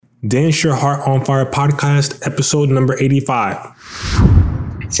Dance Your Heart on Fire podcast, episode number 85.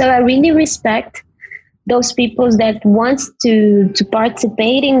 So I really respect those people that want to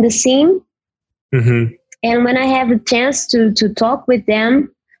participate in the scene. Mm-hmm. And when I have a chance to talk with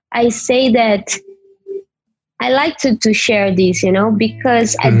them, I say that I like to share this,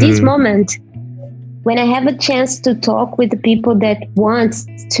 because at this moment, when I have a chance to talk with the people that want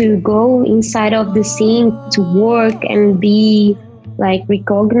to go inside of the scene to work and be like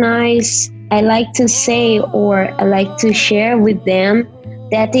recognized, I like to say, or I like to share with them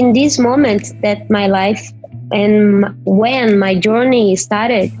that in this moment that my life and when my journey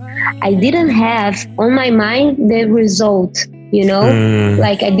started, I didn't have on my mind the result,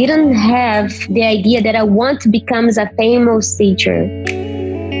 like I didn't have the idea that I want to become a famous teacher.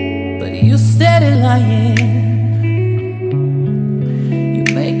 But you steady lying,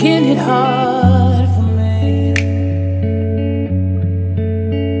 you're making it hard for me.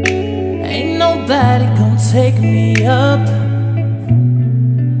 Ain't nobody gonna take me up,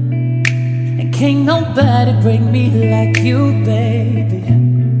 and can't nobody break me like you, baby.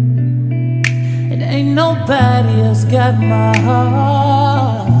 And ain't nobody else got my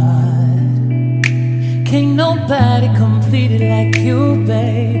heart. Can't nobody complete it like you,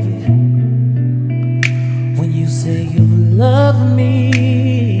 baby. When you say you love me,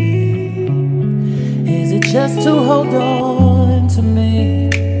 is it just to hold on to me?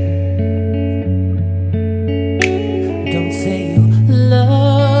 Don't say you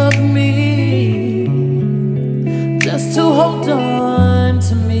love me, just to hold on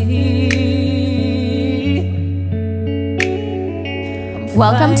to me.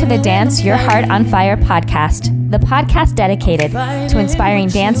 Welcome to the Dance Your Heart on Fire podcast, the podcast dedicated to inspiring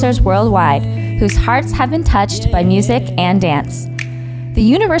dancers worldwide whose hearts have been touched by music and dance. The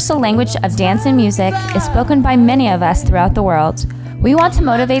universal language of dance and music is spoken by many of us throughout the world. We want to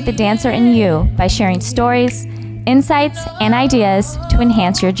motivate the dancer in you by sharing stories, insights, and ideas to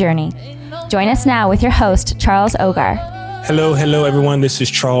enhance your journey. Join us now with your host, Charles Ogar. Hello, everyone. This is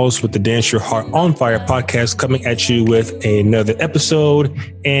Charles with the Dance Your Heart on Fire podcast coming at you with another episode.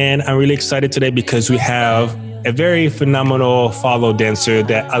 And I'm really excited today because we have a very phenomenal follow dancer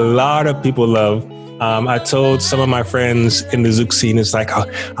that a lot of people love. I told some of my friends in the Zouk scene, it's like,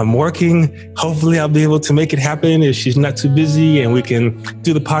 I'm working. Hopefully I'll be able to make it happen if she's not too busy and we can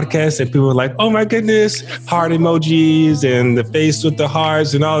do the podcast. And people are like, oh my goodness, heart emojis and the face with the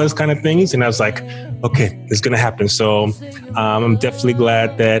hearts and all those kind of things. And I was like, okay, it's going to happen. So I'm definitely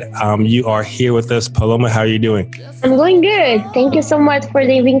glad that you are here with us. Paloma, how are you doing? I'm going good. Thank you so much for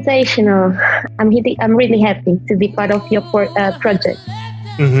the invitation. I'm really happy to be part of your project.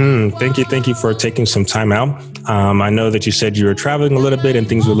 Mm-hmm. Thank you for taking some time out. I know that you said you were traveling a little bit and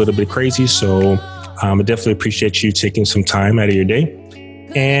things were a little bit crazy. So I definitely appreciate you taking some time out of your day.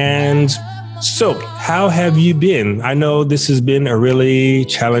 And so how have you been? I know this has been a really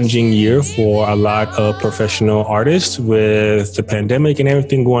challenging year for a lot of professional artists with the pandemic and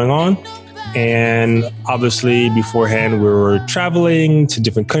everything going on. And obviously beforehand, we were traveling to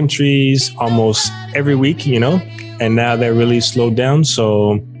different countries almost every week, and now that really slowed down.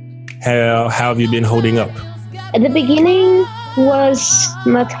 So how have you been holding up? At the beginning was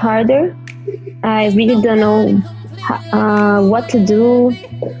much harder. I really don't know what to do,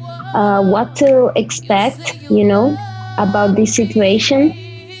 what to expect, about this situation.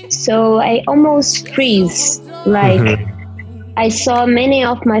 So I almost freeze. I saw many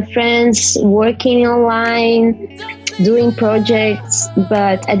of my friends working online, doing projects,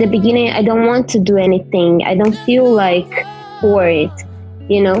 but at the beginning, I don't want to do anything. I don't feel like for it,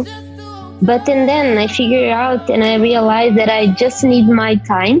 But then I figured out and I realized that I just need my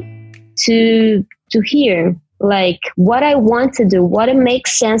time to hear like what I want to do, what it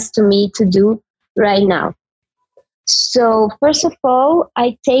makes sense to me to do right now. So first of all,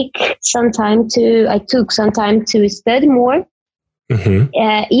 I took some time to study more.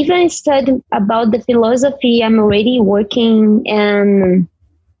 Mm-hmm. Even study about the philosophy. I'm already working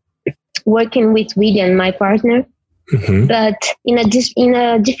with William, my partner, but in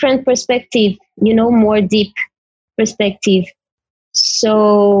a different perspective, more deep perspective.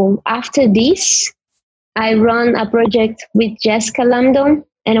 So after this, I run a project with Jessica Lambdon,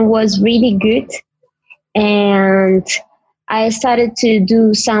 and it was really good. And I started to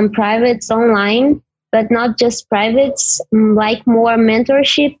do some privates online, but not just privates, like more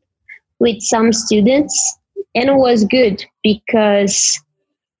mentorship with some students. And it was good because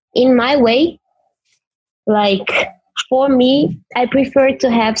in my way, like for me, I prefer to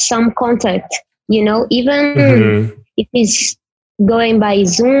have some contact, even if it's going by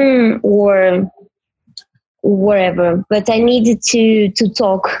Zoom or wherever, but I needed to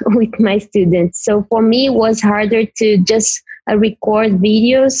talk with my students. So for me, it was harder to just record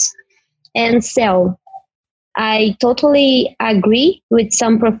videos and sell. I totally agree with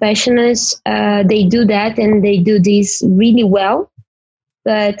some professionals. They do that and they do this really well.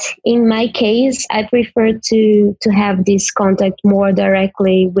 But in my case, I prefer to have this contact more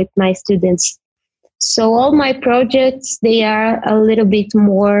directly with my students. So all my projects, they are a little bit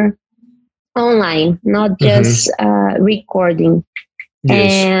more online, not Mm-hmm. just recording.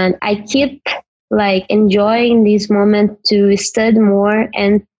 Yes. And I keep like enjoying this moment to study more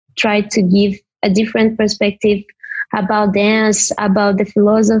and try to give a different perspective about dance, about the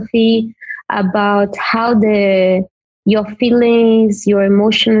philosophy, about how the your feelings, your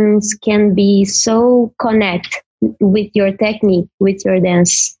emotions can be so connect with your technique, with your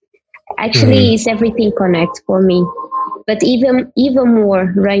dance. Actually, Mm-hmm. it's everything connect for me, but even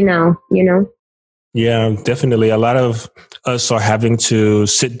more right now, you know. Yeah, definitely. A lot of us are having to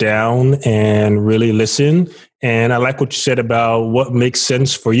sit down and really listen. And I like what you said about what makes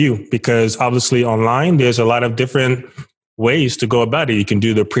sense for you, because obviously online, there's a lot of different ways to go about it. You can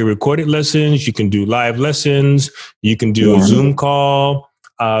do the pre-recorded lessons, you can do live lessons, you can do a Yeah. Zoom call.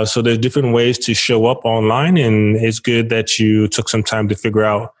 So there's different ways to show up online, and it's good that you took some time to figure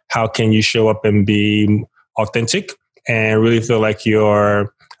out how can you show up and be authentic and really feel like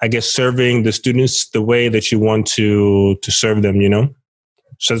you're, I guess, serving the students the way that you want to serve them, you know?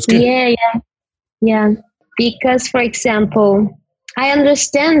 So it's good. Yeah, yeah. Because, for example, I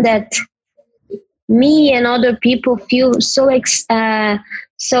understand that me and other people feel so anxious,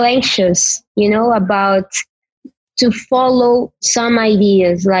 you know, about to follow some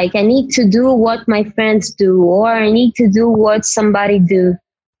ideas. Like I need to do what my friends do, or I need to do what somebody do.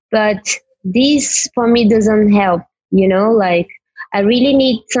 But this for me doesn't help, you know. Like I really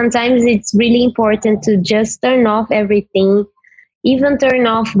need. Sometimes it's really important to just turn off everything, even turn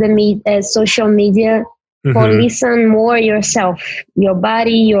off the social media, for Mm-hmm. listen more yourself, your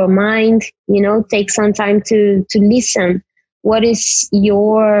body, your mind, you know. Take some time to listen what is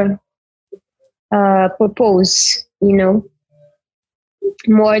your purpose, you know,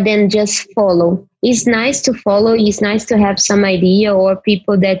 more than just follow. It's nice to follow, it's nice to have some idea or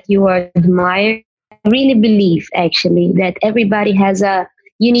people that you admire. I really believe actually that everybody has a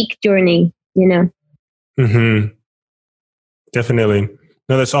unique journey, you know. Mm-hmm. Definitely.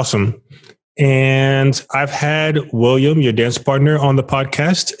 No, that's awesome. And I've had William, your dance partner, on the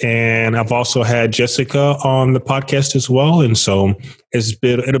podcast, and I've also had Jessica on the podcast as well. And so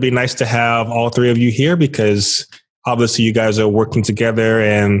it'll be nice to have all three of you here, because obviously you guys are working together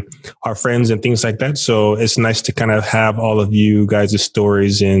and are friends and things like that. So it's nice to kind of have all of you guys'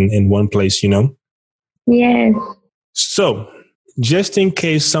 stories in one place, you know? Yes. So, just in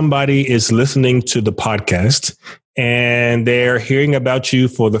case somebody is listening to the podcast and they're hearing about you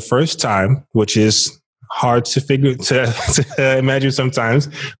for the first time, which is hard to to imagine sometimes,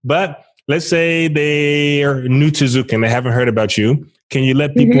 but let's say they are new to Zouk and they haven't heard about you. Can you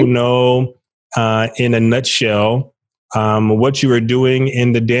let people Hmm. know, in a nutshell, what you were doing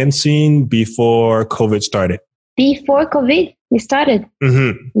in the dance scene before COVID started? Before COVID started,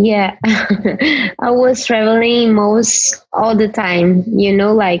 Mm-hmm. yeah, I was traveling most all the time, you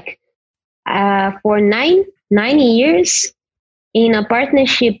know, like for nine years in a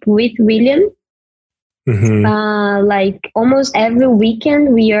partnership with William. Mm-hmm. Like almost every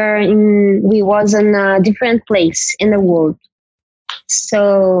weekend we was in a different place in the world.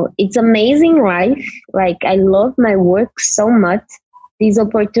 So it's amazing life. Like I love my work so much. This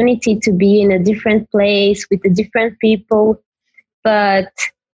opportunity to be in a different place with the different people, but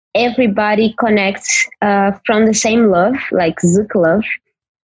everybody connects from the same love, like Zouk love,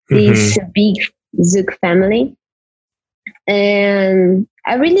 this Mm-hmm. big Zouk family. And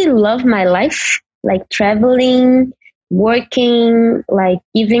I really love my life, like traveling, working, like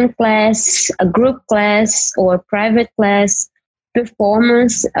giving class, a group class or private class,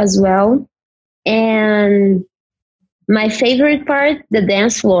 performance as well. And my favorite part, the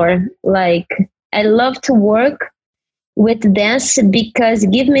dance floor. Like I love to work with dance because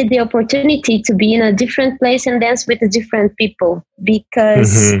it give me the opportunity to be in a different place and dance with different people.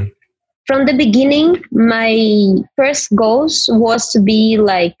 Because Mm-hmm. from the beginning, my first goals was to be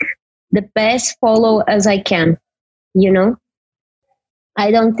like the best follow as I can, you know.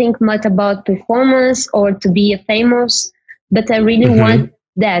 I don't think much about performance or to be a famous, but I really want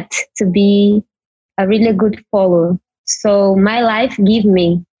Mm-hmm. that to be a really good follower. So my life give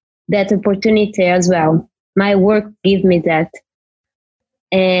me that opportunity as well. My work give me that.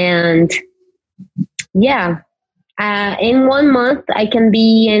 And yeah, In 1 month, I can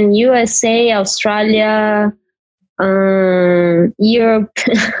be in USA, Australia, Europe,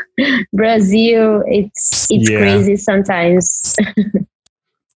 Brazil. It's crazy sometimes.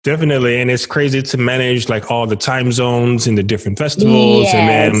 Definitely. And it's crazy to manage like all the time zones and the different festivals, and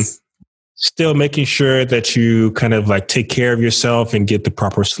then still making sure that you kind of like take care of yourself and get the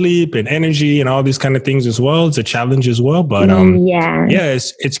proper sleep and energy and all these kind of things as well. It's a challenge as well. But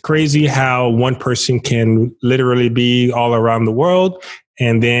it's crazy how one person can literally be all around the world.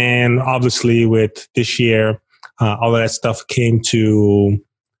 And then obviously with this year, all of that stuff came to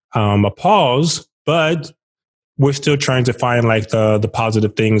a pause, but we're still trying to find like the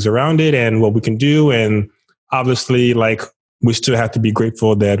positive things around it and what we can do. And obviously, like, we still have to be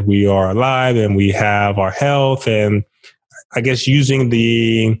grateful that we are alive and we have our health, and I guess using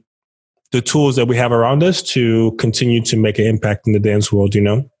the tools that we have around us to continue to make an impact in the dance world, you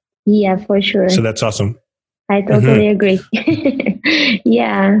know? Yeah, for sure. So that's awesome. I totally agree.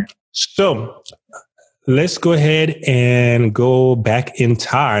 Yeah. So let's go ahead and go back in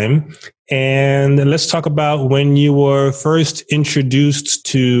time, and let's talk about when you were first introduced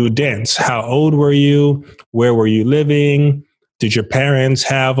to dance. How old were you? Where were you living? Did your parents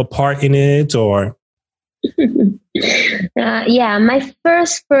have a part in it, or? My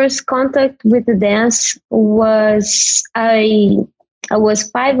first contact with the dance was I was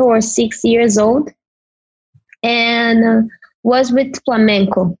 5 or 6 years old, and was with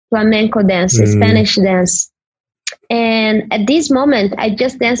flamenco dance, Spanish dance. And at this moment, I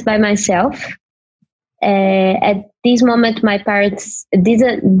just danced by myself. At this moment, my parents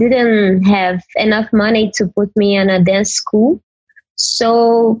didn't have enough money to put me in a dance school.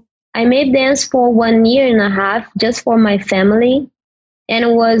 So I made dance for 1.5 years just for my family. And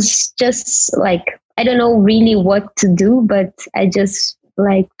it was just like, I don't know really what to do, but I just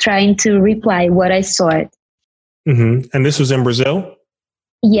like trying to reply what I saw it. Mm-hmm. And this was in Brazil?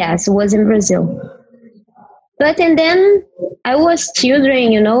 Yes, it was in Brazil. But and then I was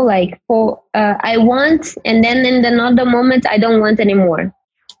children, like I want, and then in another moment I don't want anymore.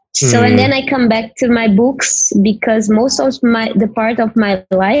 So and then I come back to my books, because most of the part of my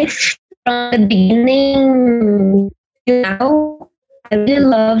life from the beginning to now, I really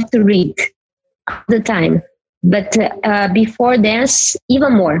love to read all the time. But before dance,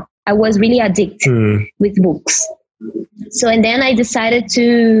 even more, I was really addicted with books. So and then I decided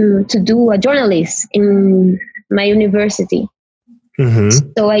to do a journalist in my university. Mm-hmm.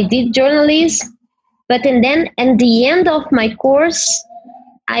 So I did journalism, but and then at the end of my course,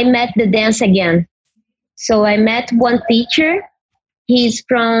 I met the dance again. So I met one teacher. He's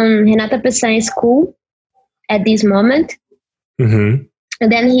from Renata Pessanha School at this moment. Mm-hmm.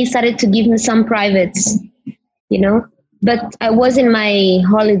 And then he started to give me some privates, but I was in my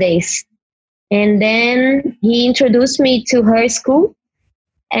holidays. And then he introduced me to her school.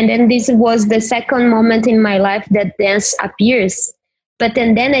 And then this was the second moment in my life that dance appears. But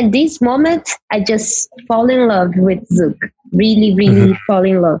and then at this moment, I just fall in love with Zouk. Really, really fall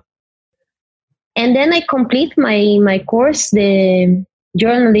in love. And then I complete my course, the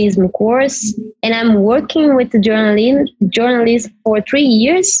journalism course, and I'm working with the journalist for 3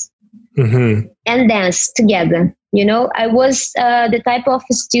 years and dance together. I was the type of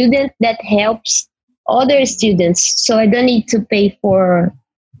student that helps other students, so I don't need to pay for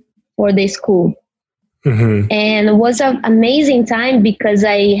the school. And it was an amazing time because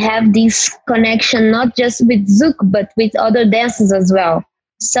I have this connection not just with Zouk, but with other dances as well.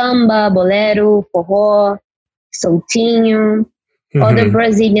 Samba, bolero, forró, soltinho, other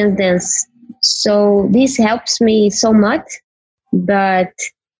Brazilian dance. So this helps me so much, but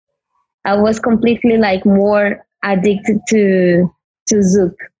I was completely like more addicted to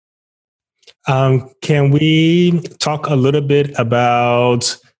Zouk. Can we talk a little bit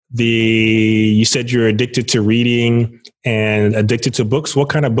about you said you're addicted to reading and addicted to books. What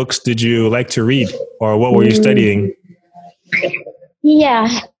kind of books did you like to read, or what were you studying? Yeah,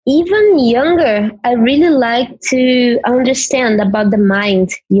 even younger, I really like to understand about the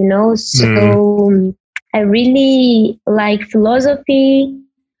mind, so I really like philosophy.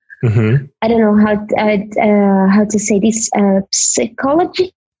 I don't know how to say this,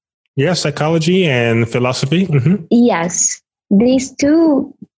 psychology. Yeah, psychology and philosophy. Yes, these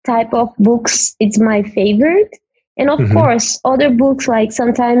two type of books, it's my favorite. And of course, other books, like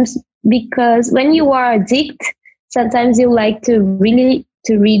sometimes, because when you are addicted, sometimes you like to read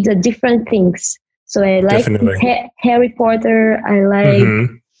the different things. So I like Harry Potter. I like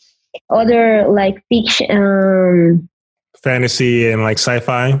other like fiction, fantasy and like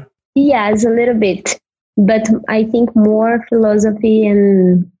sci-fi. Yes, a little bit, but I think more philosophy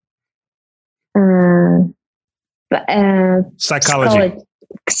and Psychology.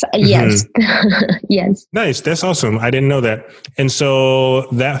 Yes. Yes. Nice. That's awesome. I didn't know that. And so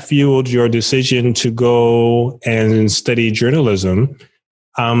that fueled your decision to go and study journalism.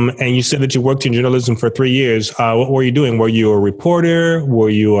 And you said that you worked in journalism for 3 years. What were you doing? Were you a reporter? Were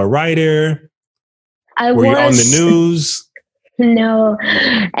you a writer? Were you on the news? No.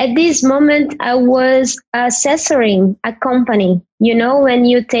 At this moment, I was assessoring a company. You know, when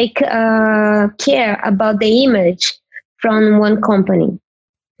you take care about the image from one company.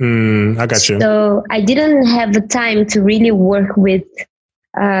 I got you. So I didn't have the time to really work with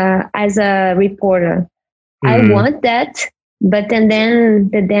as a reporter. I want that, but then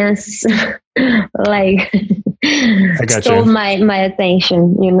the dance like stole my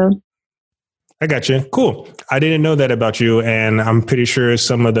attention, you know. I got you. Cool. I didn't know that about you. And I'm pretty sure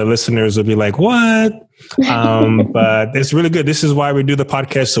some of the listeners will be like, what? But it's really good. This is why we do the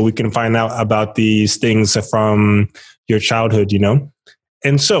podcast, so we can find out about these things from your childhood, you know?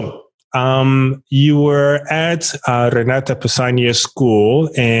 And so you were at Renata Pisania's school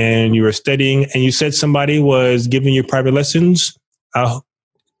and you were studying, and you said somebody was giving you private lessons.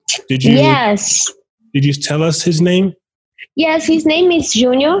 Did you? Yes. Did you tell us his name? Yes, his name is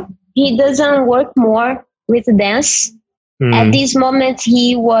Junior. He doesn't work more with dance. At this moment,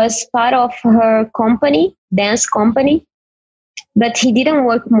 he was part of her company, dance company, but he didn't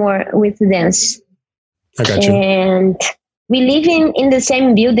work more with dance. I got you. And we live in the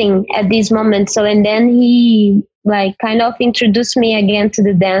same building at this moment. So, and then he like kind of introduced me again to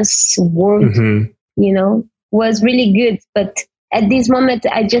the dance world, you know, was really good. But at this moment,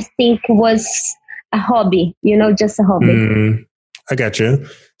 I just think was a hobby, you know, just a hobby. I got you.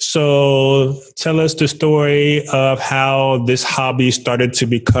 So tell us the story of how this hobby started to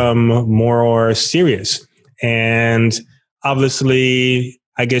become more serious. And obviously,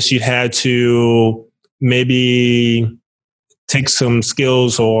 I guess you had to maybe take some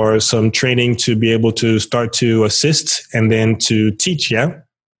skills or some training to be able to start to assist and then to teach, yeah?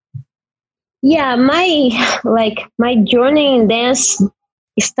 Yeah, my journey in dance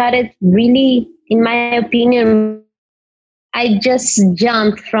started really, in my opinion, I just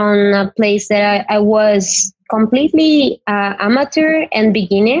jumped from a place that I was completely amateur and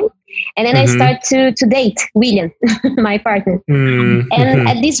beginner. And then I start to date William, my partner. And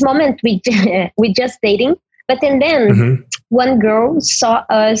at this moment, we just dating. But then one girl saw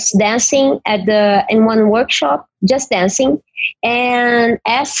us dancing in one workshop, just dancing, and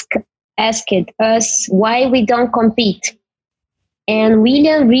asked us why we don't compete. And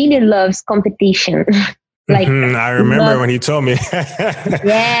William really loves competition. I remember when he told me.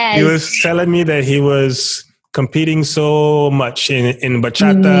 Yes. He was telling me that he was competing so much in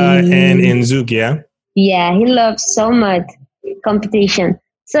bachata and in zouk, yeah? Yeah, he loves so much competition.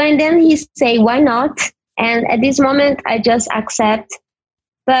 So, and then he say, why not? And at this moment, I just accept.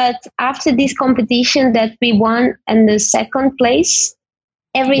 But after this competition that we won in the second place,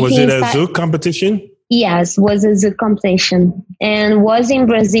 everything... Was it a zouk competition? Yes, was a zouk competition. And was in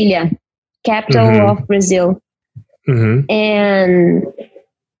Brasilia, capital of Brazil. And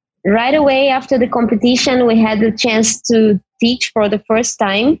right away after the competition, we had the chance to teach for the first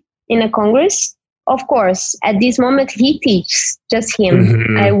time in a congress. Of course, at this moment, he teaches, just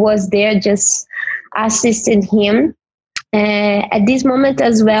him. I was there, just assisted him. At this moment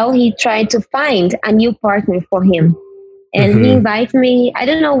as well, he tried to find a new partner for him. And he invited me. I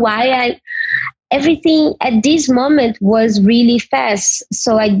don't know why everything at this moment was really fast.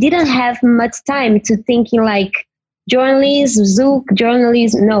 So I didn't have much time to thinking like journalism, zouk,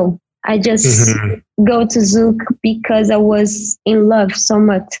 journalism. No, I just go to zouk because I was in love so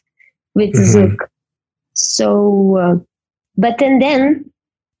much with zouk. So, but then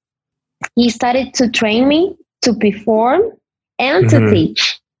he started to train me to perform and to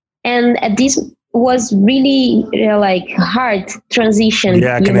teach. And this was really like hard transition.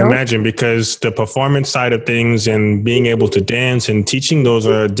 Yeah, I can imagine, because the performance side of things and being able to dance and teaching, those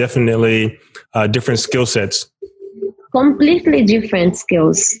are definitely different skill sets. Completely different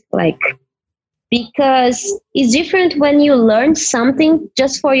skills, because it's different when you learn something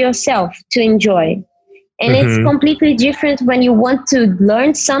just for yourself to enjoy. And it's completely different when you want to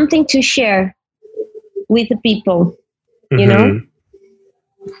learn something to share with the people, you know?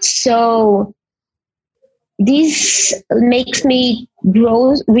 So this makes me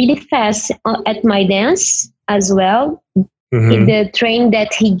grow really fast at my dance as well. In the training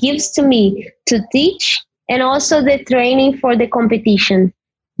that he gives to me to teach, and also the training for the competition.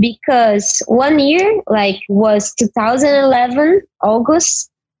 Because 1 year, was 2011, August,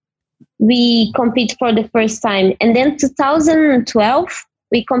 we compete for the first time. And then 2012,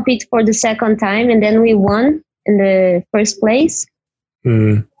 we compete for the second time, and then we won in the first place.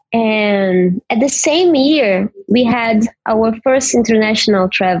 Mm. And at the same year, we had our first international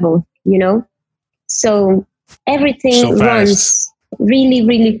travel, So So everything fast. runs really,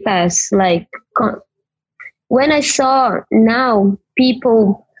 really fast. Like when I saw now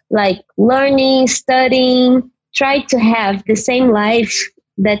people like learning, studying, try to have the same life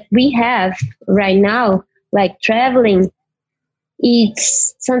that we have right now, like traveling,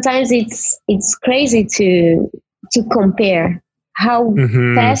 it's sometimes it's crazy to compare how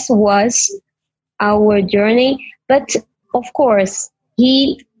Mm-hmm. fast was our journey. But of course,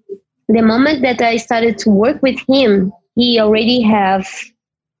 he the moment that I started to work with him, he already have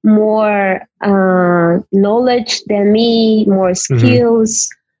more knowledge than me, more Mm-hmm. skills,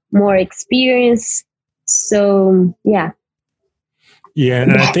 more experience. So yeah. Yeah,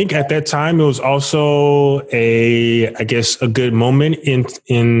 and I think at that time it was also I guess, a good moment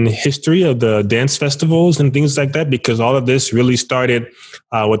in history of the dance festivals and things like that, because all of this really started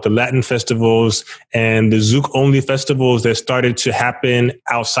with the Latin festivals and the Zouk only festivals that started to happen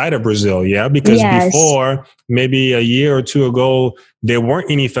outside of Brazil. Yeah, because Yes, before, maybe a year or two ago, there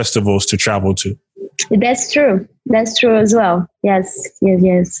weren't any festivals to travel to. that's true. That's true as well. Yes, yes,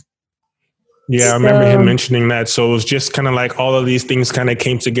 yes. Yeah, I remember him So mentioning that. So it was just kind of like all of these things kind of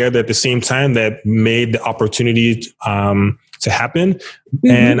came together at the same time that made the opportunity to happen.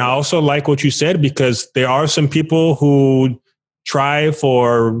 And I mhm. also like what you said, because there are some people who try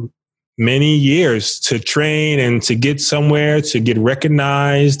for many years to train and to get somewhere, to get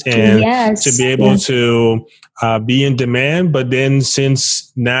recognized and to be Yes, able yeah, to be in demand. But then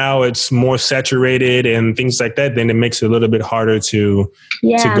since now it's more saturated and things like that, then it makes it a little bit harder to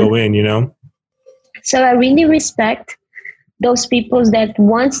yeah. go in, you know? So I really respect those people that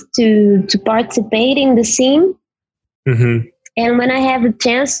want to participate in the scene. Mm-hmm. And when I have a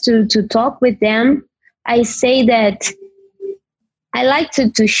chance to talk with them, I say that I like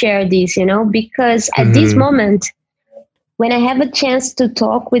to share this, because at this Mm-hmm. moment, when I have a chance to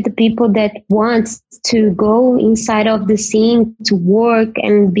talk with the people that want to go inside of the scene to work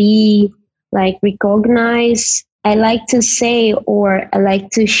and be like recognized, I like to say, or I like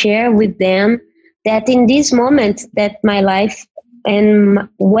to share with them that in this moment that my life and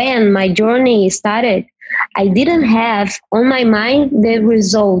when my journey started, I didn't have on my mind the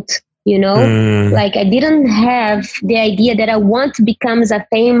result, Mm. like I didn't have the idea that I want to become a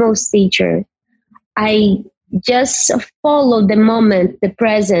famous teacher. I just follow the moment, the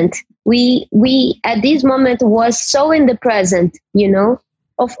present. We at this moment was so in the present.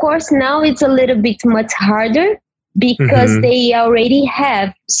 Of course, now it's a little bit much harder because Mm-hmm. they already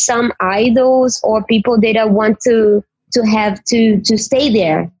have some idols or people that I want to have to stay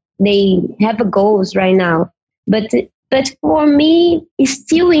there. They have a goals right now, but but for me, it's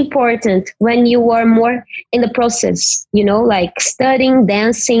still important when you are more in the process. Like studying,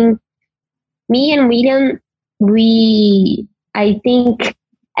 dancing, me and William, I think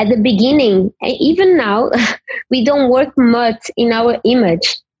at the beginning, even now, we don't work much in our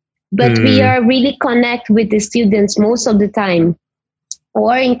image, but we Mm. are really connect with the students most of the time,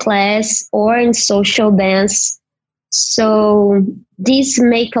 or in class, or in social dance. So this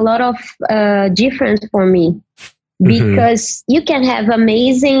make a lot of difference for me Mm-hmm. because you can have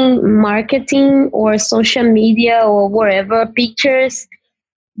amazing marketing or social media or wherever pictures,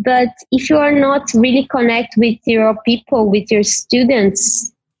 but if you are not really connect with your people, with your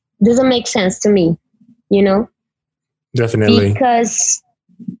students, doesn't make sense to me, you know, Definitely. because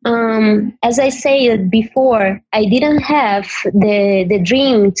as I said before, I didn't have the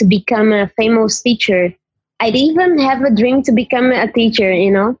dream to become a famous teacher. I didn't even have a dream to become a teacher, I,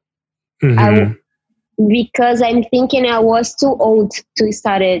 Mm-hmm. because I'm thinking I was too old to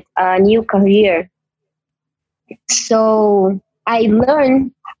start a new career. So I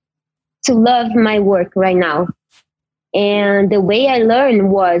learned to love my work right now. And the way I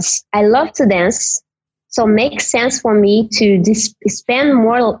learned was I love to dance. So it makes sense for me to spend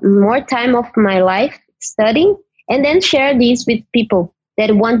more time of my life studying and then share this with people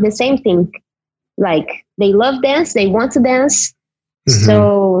that want the same thing. Like they love dance, they want to dance. Mm-hmm.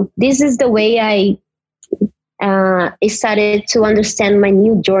 So this is the way I started to understand my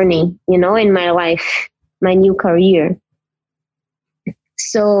new journey, in my life, my new career.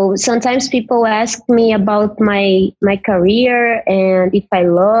 So sometimes people ask me about my career and if I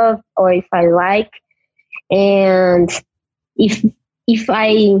love or if I like, and if if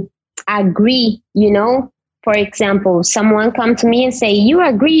I agree. For example, someone come to me and say, "You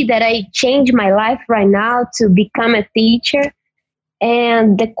agree that I change my life right now to become a teacher?"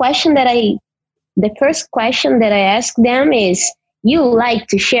 And the first question that I ask them is, "You like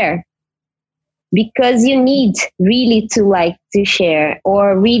to share?" because you need really to like to share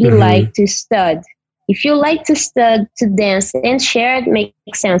or really Mm-hmm. like to stud. If you like to stud, to dance and share, it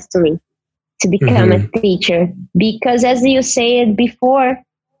makes sense to me to become a Mm-hmm. teacher. Because as you said before,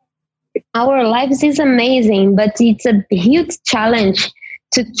 our lives is amazing, but it's a huge challenge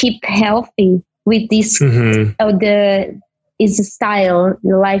to keep healthy with this Mm-hmm. the is style,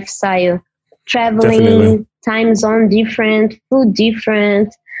 the lifestyle, Definitely. traveling, time zone different, food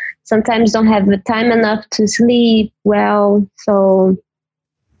different. Sometimes don't have the time enough to sleep well, so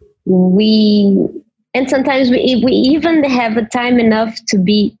we and sometimes we even have a time enough to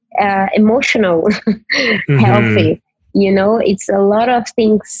be emotional Mm-hmm. healthy. It's a lot of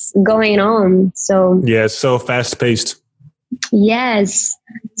things going on, so Yeah, it's so fast paced. yes,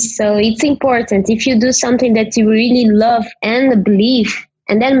 so it's important if you do something that you really love and believe,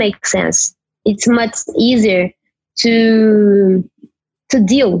 and that makes sense. It's much easier to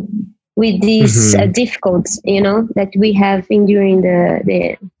deal with these Mm-hmm. difficulties, that we have in during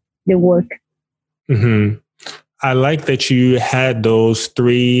the work. Mm-hmm. I like that you had those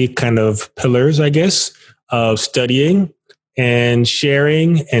three kind of pillars, I guess, of studying and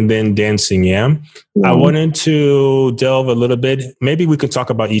sharing and then dancing. Yeah. I Yeah. wanted to delve a little bit. Maybe we could talk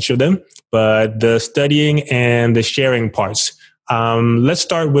about each of them, but the studying and the sharing parts. Let's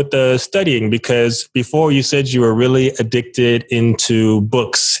start with the studying because before you said you were really addicted into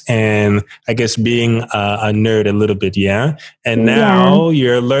books and I guess being a nerd a little bit. Yeah. And Yeah. now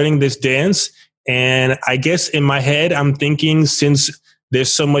you're learning this dance and I guess in my head, I'm thinking since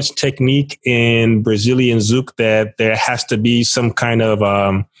there's so much technique in Brazilian Zouk that there has to be some kind of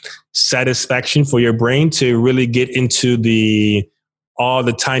satisfaction for your brain to really get into the all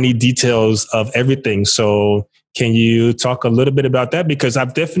the tiny details of everything. So can you talk a little bit about that? Because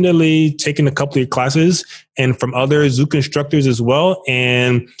I've definitely taken a couple of classes and from other Zouk instructors as well.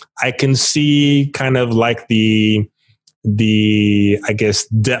 And I can see kind of like the I guess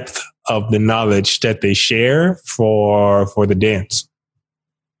depth of the knowledge that they share for the dance.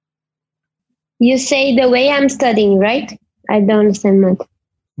 You say the way I'm studying, right? I don't understand much.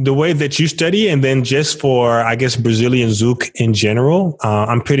 The way that you study, and then just for I guess Brazilian Zouk in general,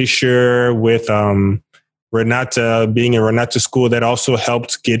 I'm pretty sure with Renata being in Renata school, that also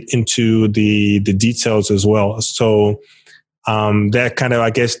helped get into the details as well. So that kind of I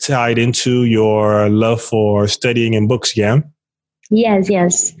guess tied into your love for studying and books. Yeah.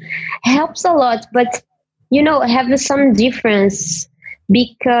 Yes. Helps a lot, but have some difference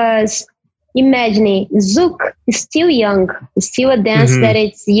because imagine Zouk is still young, it's still a dance that Mm-hmm.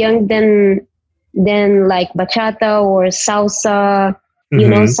 it's young than like bachata or salsa.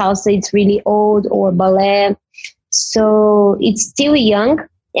 Mm-hmm. Salsa it's really old or ballet. So it's still young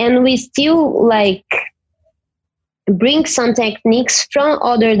and we still like bring some techniques from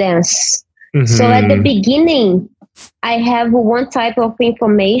other dance. So at the Mm-hmm. beginning, I have one type of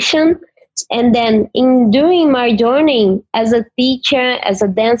information, and then in during my journey as a teacher, as a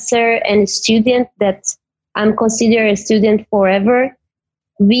dancer, and a student that I'm considered a student forever,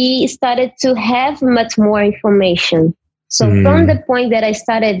 we started to have much more information. So from Mm-hmm. the point that I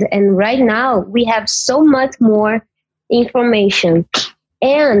started, and right now we have so much more information.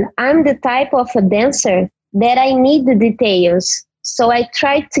 And I'm the type of a dancer that I need the details. So I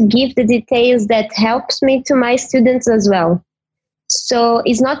try to give the details that helps me to my students as well. So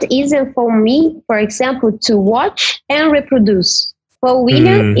it's not easy for me, for example, to watch and reproduce. For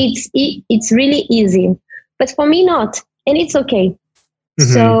William, Mm-hmm. it's really easy, but for me not, and it's okay.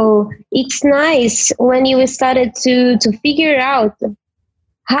 Mm-hmm. So it's nice when you started to figure out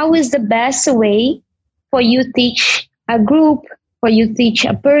how is the best way for you teach a group, for you teach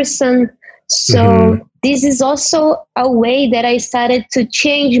a person. So Mm-hmm. this is also a way that I started to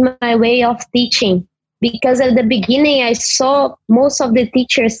change my way of teaching, because at the beginning I saw most of the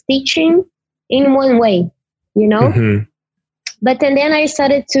teachers teaching in one way, you know Mm-hmm. but and then I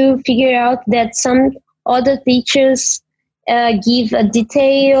started to figure out that some other teachers give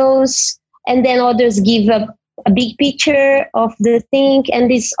details, and then others give a big picture of the thing, and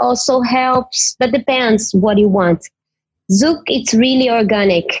this also helps. But depends what you want. Zouk, it's really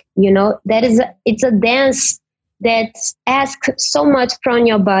organic. It's a dance that asks so much from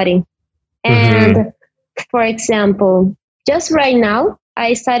your body. Mm-hmm. And for example, just right now,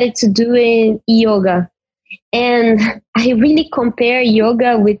 I started to do yoga, and I really compare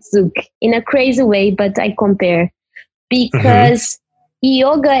yoga with Zouk in a crazy way, but I compare Mm-hmm. because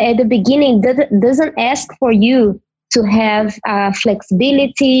yoga at the beginning doesn't ask for you to have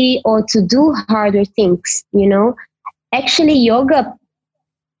flexibility or to do harder things. Actually, yoga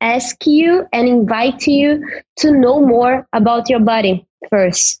asks you and invite you to know more about your body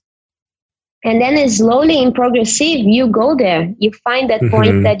first. And then slowly and progressive, you go there. You find that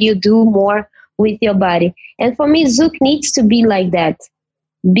point that you do more with your body. And for me, Zouk needs to be like that,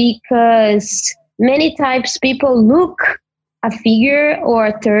 because many times people look a figure or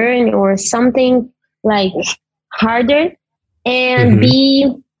a turn or something like harder and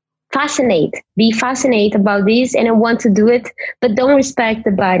be fascinated about this, and I want to do it, but don't respect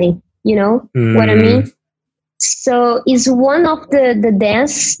the body. You know what I mean? So it's one of the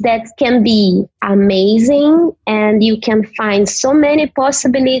dance that can be amazing, and you can find so many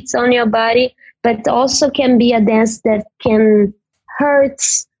possibilities on your body, but also can be a dance that can hurt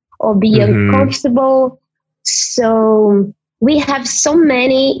or be uncomfortable. So we have so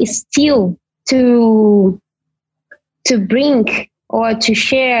many still to bring or to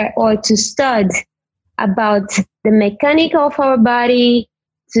share or to study about the mechanic of our body,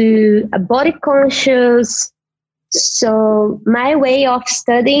 to a body conscious. So my way of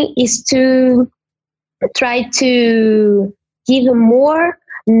studying is to try to give a more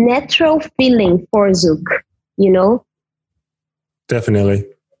natural feeling for Zouk, you know? Definitely.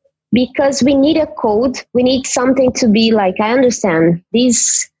 Because we need a code, we need something to be like, I understand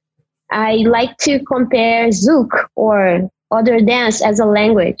this. I like to compare Zouk or other dance as a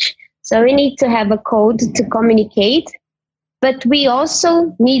language. So we need to have a code to communicate, but we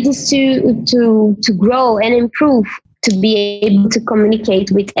also need to grow and improve to be able to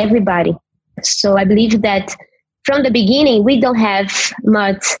communicate with everybody. So I believe that from the beginning, we don't have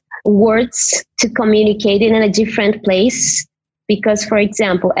much words to communicate in a different place. Because, for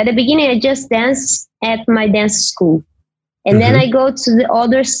example, at the beginning, I just dance at my dance school. And then I go to the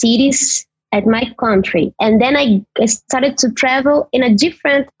other cities at my country. And then I started to travel in a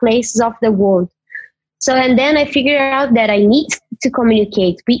different places of the world. So, and then I figured out that I need to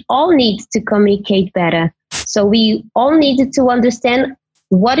communicate. We all need to communicate better. So we all need to understand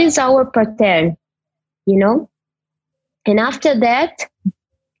what is our pattern, you know? And after that,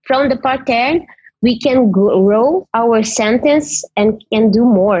 from the pattern, we can grow our sentence and can do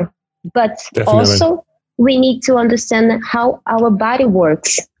more. But also, we need to understand how our body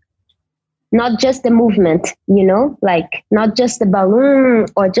works. Not just the movement, you know, like not just the balloon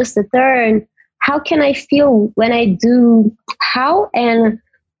or just the turn. How can I feel when I do how? And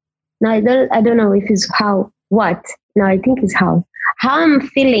no, I don't know if it's how, what. No, I think it's how. How I'm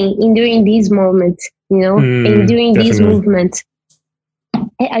feeling in during these moments, you know, in during these movements.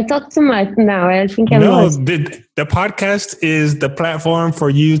 I talk too much now. I think I'm lost. The podcast is the platform for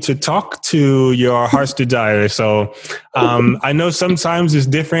you to talk to your heart's desire. So I know sometimes it's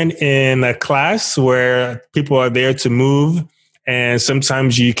different in a class where people are there to move, and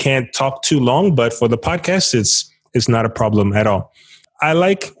sometimes you can't talk too long. But for the podcast, it's not a problem at all. I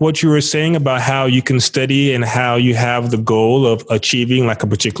like what you were saying about how you can study and how you have the goal of achieving like a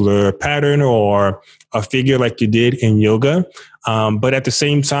particular pattern or a figure like you did in yoga. But at the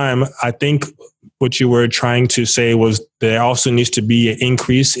same time, I think what you were trying to say was there also needs to be an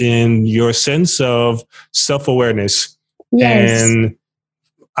increase in your sense of self-awareness. Yes.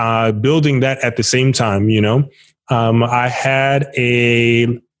 And building that at the same time, you know. I had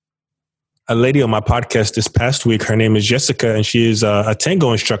a lady on my podcast this past week. Her name is Jessica, and she is a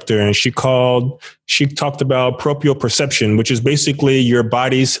tango instructor. And she talked about proprioception, which is basically your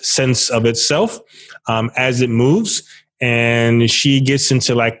body's sense of itself as it moves. And she gets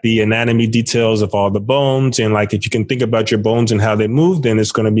into like the anatomy details of all the bones. And like, if you can think about your bones and how they move, then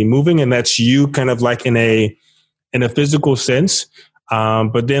it's going to be moving. And that's you kind of like in a physical sense.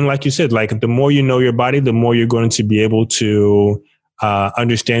 But then, like you said, like the more you know your body, the more you're going to be able to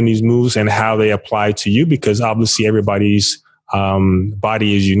understand these moves and how they apply to you, because obviously everybody's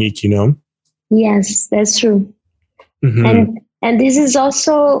body is unique, you know? Yes, that's true. And this is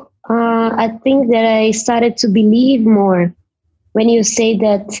also a thing that I started to believe more when you say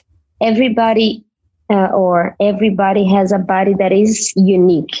that everybody has a body that is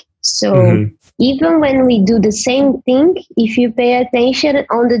unique. So even when we do the same thing, if you pay attention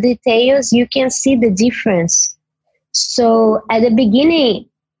on the details, you can see the difference. So at the beginning,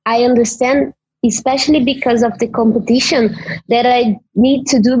 I understand, especially because of the competition, that I need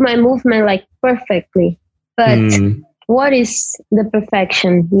to do my movement like perfectly. But what is the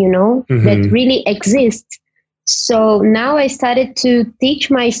perfection, you know, that really exists? So now I started to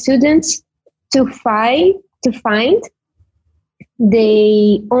teach my students to find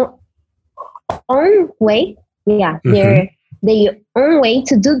the own way, their own way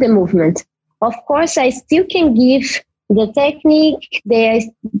to do the movement. Of course, I still can give the technique.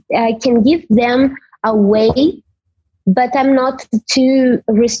 I can give them a way, but I'm not too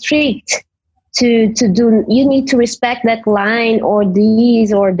restrict to do, you need to respect that line or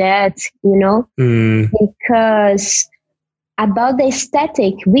this or that, because about the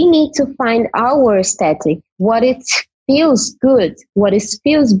aesthetic, we need to find our aesthetic, what it feels good, what it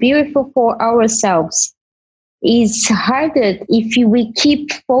feels beautiful for ourselves. It's harder if we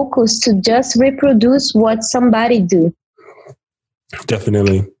keep focused to just reproduce what somebody do.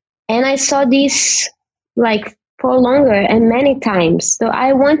 Definitely. And I saw this like for longer and many times. So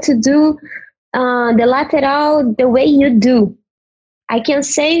I want to do the lateral the way you do. I can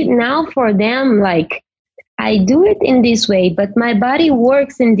say now for them, like, I do it in this way, but my body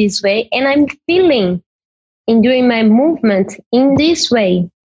works in this way, and I'm feeling in doing my movement in this way.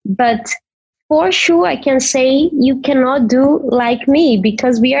 But for sure, I can say you cannot do like me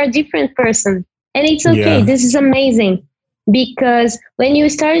because we are a different person. And it's okay. Yeah. This is amazing. Because when you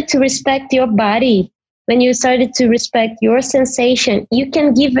started to respect your body, when you started to respect your sensation, you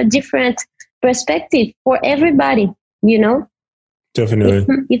can give a different perspective for everybody, Definitely.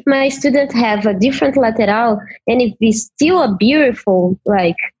 If my student have a different lateral and it is still a beautiful,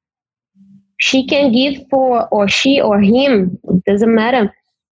 like, she can give for, or she or him, it doesn't matter,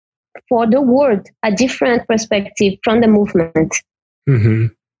 for the world, a different perspective from the movement. Mm-hmm.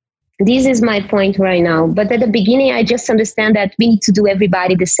 This is my point right now. But at the beginning, I just understand that we need to do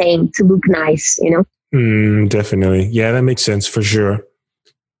everybody the same to look nice, Definitely. Yeah, that makes sense for sure.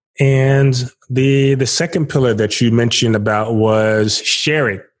 And the second pillar that you mentioned about was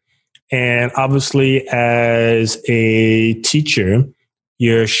sharing. And obviously, as a teacher,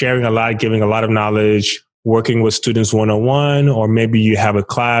 you're sharing a lot, giving a lot of knowledge, working with students one-on-one, or maybe you have a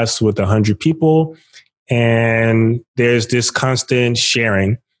class with 100 people, and there's this constant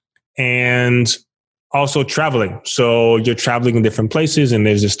sharing. And also traveling. So you're traveling in different places and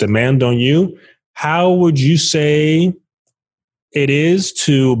there's this demand on you. How would you say it is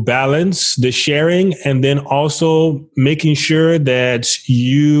to balance the sharing and then also making sure that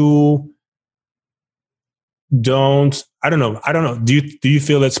you don't, I don't know. Do you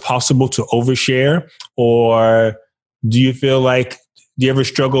feel it's possible to overshare, or do you feel like, do you ever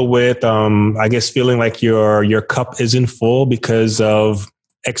struggle with, feeling like your cup isn't full because of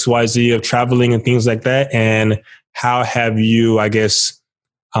XYZ of traveling and things like that? And how have you,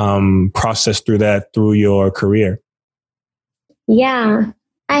 processed through that through your career? Yeah,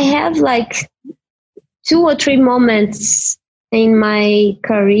 I have like 2 or 3 moments in my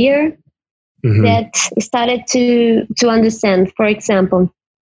career that started to understand. For example,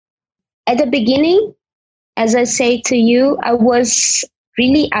 at the beginning, as I say to you, I was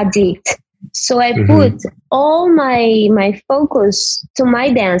really addicted. So I put all my focus to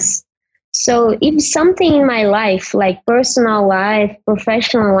my dance. So if something in my life, like personal life,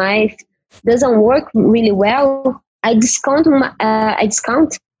 professional life, doesn't work really well, I discount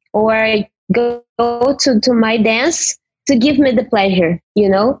or I go to my dance to give me the pleasure,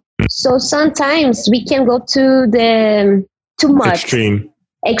 So sometimes we can go to the too much.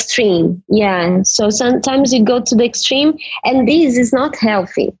 Extreme. Yeah. So sometimes you go to the extreme, and this is not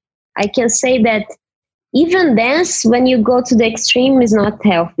healthy. I can say that even dance, when you go to the extreme, is not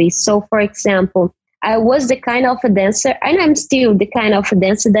healthy. So for example, I was the kind of a dancer, and I'm still the kind of a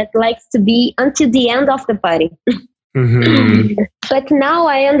dancer that likes to be until the end of the party. But now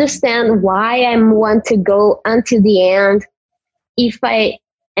I understand why I want to go until the end.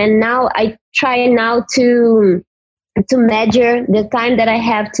 And now I try now to measure the time that I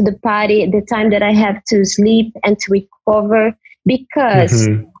have to the party, the time that I have to sleep and to recover. Because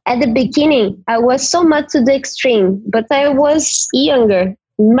at the beginning, I was so much to the extreme, but I was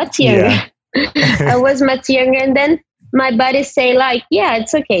much younger. Yeah. I was much younger. And then my body say like, yeah,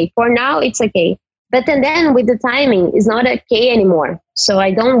 it's okay. For now, it's okay. But and then with the timing, it's not okay anymore. So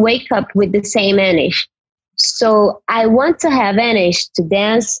I don't wake up with the same energy. So I want to have energy to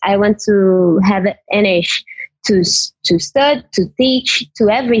dance. I want to have energy to study, to teach, to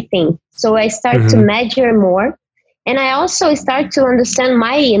everything. So I start to measure more. And I also start to understand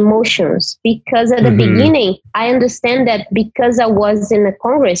my emotions, because at the beginning, I understand that because I was in a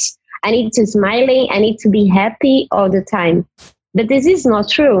Congress, I need to smiling, I need to be happy all the time. But this is not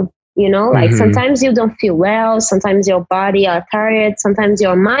true. Like sometimes you don't feel well, sometimes your body are tired, sometimes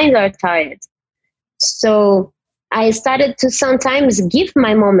your mind are tired. So I started to sometimes give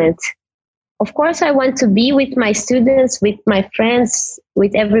my moment. Of course, I want to be with my students, with my friends,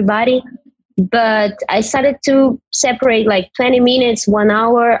 with everybody. But I started to separate like 20 minutes, 1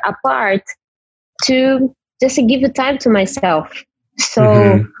 hour apart to just give the time to myself.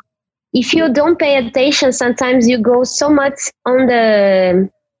 So if you don't pay attention, sometimes you go so much on the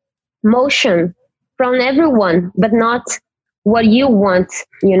motion from everyone, but not what you want,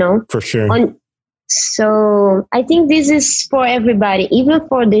 For sure. So I think this is for everybody, even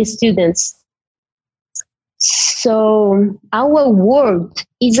for the students. So our world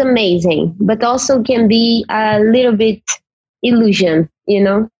is amazing, but also can be a little bit illusion, you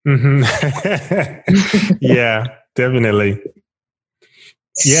know? Yeah, definitely.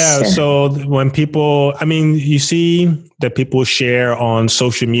 Yeah. So when people, I mean, you see that people share on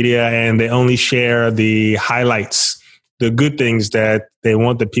social media and they only share the highlights, the good things that they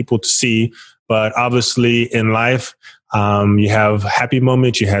want the people to see. But obviously in life, you have happy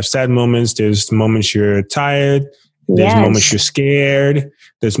moments, you have sad moments. There's moments you're tired. There's moments you're scared.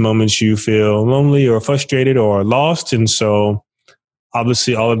 There's moments you feel lonely or frustrated or lost. And so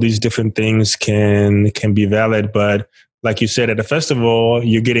obviously all of these different things can be valid, but like you said, at a festival,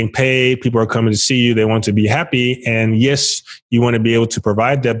 you're getting paid. People are coming to see you. They want to be happy. And yes, you want to be able to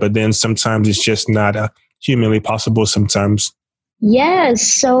provide that, but then sometimes it's just not humanly possible sometimes. Yes.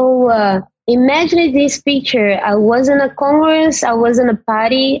 So imagine this picture. I was in a congress. I was in a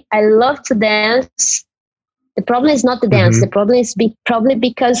party. I love to dance. The problem is not the dance. The problem is probably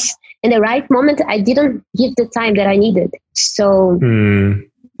because in the right moment, I didn't give the time that I needed. So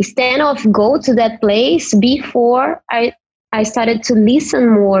instead of go to that place before, I started to listen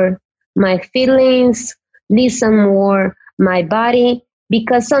more my feelings, listen more my body,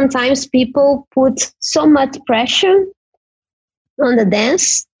 because sometimes people put so much pressure on the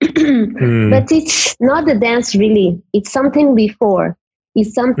dance, but it's not the dance really. It's something before.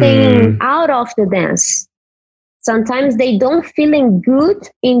 It's something out of the dance. Sometimes they don't feeling good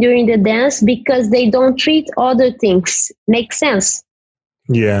during the dance because they don't treat other things. Makes sense?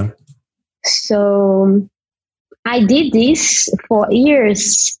 Yeah. So I did this for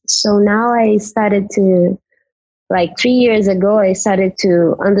years. So now I started to, like 3 years ago, I started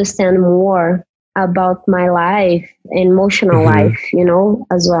to understand more about my life and emotional life, you know,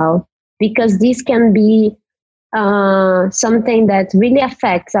 as well. Because this can be something that really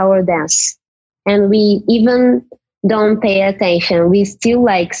affects our dance. And we even don't pay attention. We still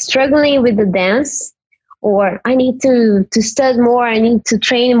like struggling with the dance, or I need to study more, I need to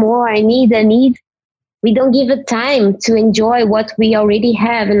train more, I need. We don't give it time to enjoy what we already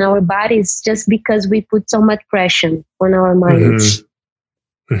have in our bodies just because we put so much pressure on our minds.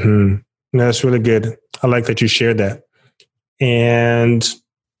 No, that's really good. I like that you shared that. And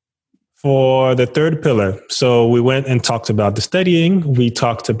for the third pillar, so we went and talked about the studying, we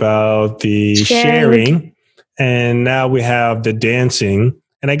talked about the sharing, and now we have the dancing.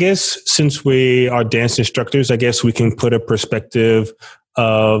 And I guess since we are dance instructors, I guess we can put a perspective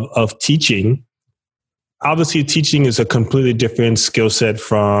of teaching. Obviously, teaching is a completely different skill set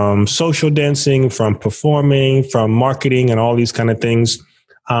from social dancing, from performing, from marketing, and all these kind of things.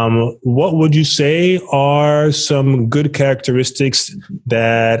 What would you say are some good characteristics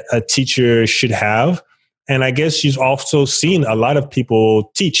that a teacher should have? And I guess you've also seen a lot of people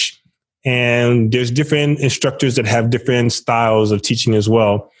teach, and there's different instructors that have different styles of teaching as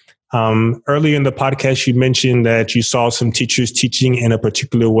well. Earlier in the podcast, you mentioned that you saw some teachers teaching in a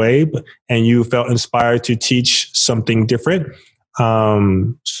particular way, and you felt inspired to teach something different.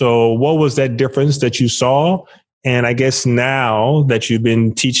 So what was that difference that you saw? And I guess now that you've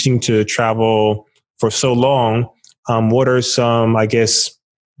been teaching to travel for so long, what are some, I guess,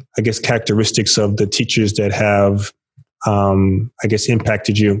 characteristics of the teachers that have,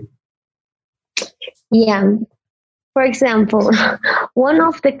 impacted you? Yeah. For example, one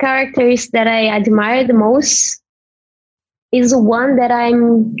of the characters that I admire the most is one that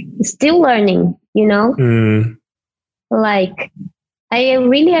I'm still learning, you know? Like, I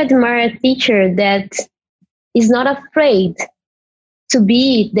really admire a teacher that is not afraid to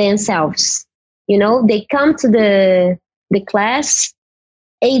be themselves. You know, they come to the class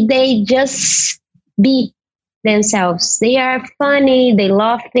and they just be themselves. They are funny, they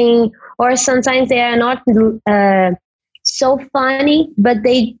laughing, or sometimes they are not so funny, but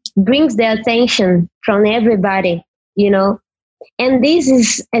they brings the attention from everybody, you know. And this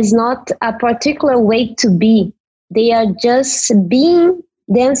is not a particular way to be. They are just being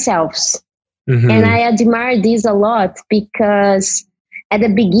themselves. And I admire this a lot because at the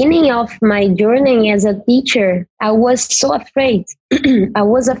beginning of my journey as a teacher, I was so afraid. I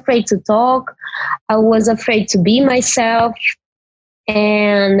was afraid to talk. I was afraid to be myself.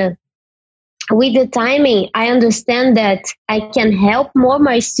 And with the timing, I understand that I can help more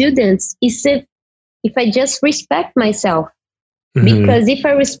my students if I just respect myself. Because if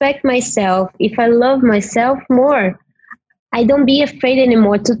I respect myself, if I love myself more, I don't be afraid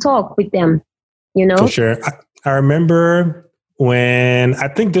anymore to talk with them, you know? For sure. I remember when, I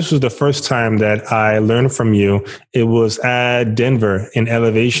think this was the first time that I learned from you. It was at Denver in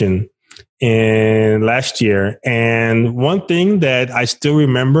Elevation. in last year. And one thing that I still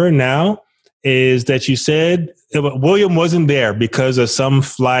remember now is that you said William wasn't there because of some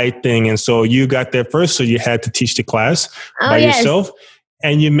flight thing. And so you got there first. So you had to teach the class by yourself.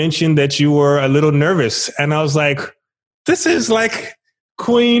 And you mentioned that you were a little nervous. And I was like, this is like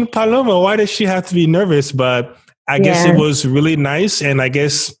Queen Paloma. Why does she have to be nervous? But I guess it was really nice. And I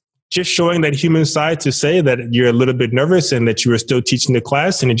guess just showing that human side to say that you're a little bit nervous and that you were still teaching the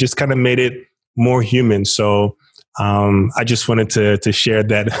class, and it just kind of made it more human. So I just wanted to share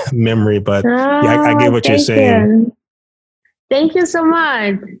that memory, but I get what you're saying. Thank you so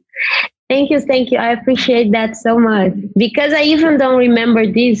much. Thank you. I appreciate that so much, because I even don't remember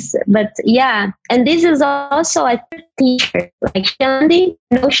this, but yeah. And this is also a teacher, like Shandy,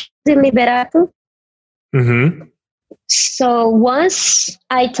 Shandy Liberato. Mm-hmm. So once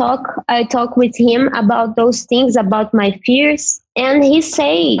I talk with him about those things, about my fears, and he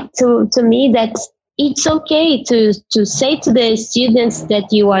say to me that it's okay to say to the students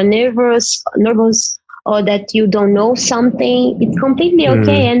that you are nervous, or that you don't know something. It's completely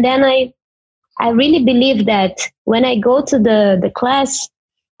okay. And then I really believe that when I go to the class,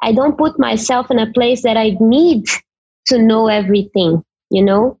 I don't put myself in a place that I need to know everything,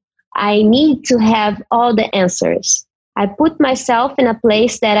 I need to have all the answers. I put myself in a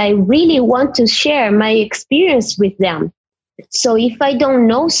place that I really want to share my experience with them. So if I don't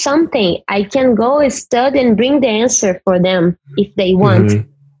know something, I can go and study and bring the answer for them if they want. Mm-hmm.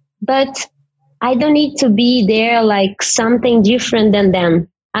 But I don't need to be there like something different than them.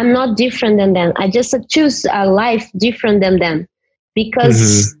 I'm not different than them. I just choose a life different than them,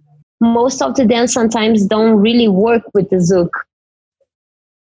 because most of them sometimes don't really work with the Zouk.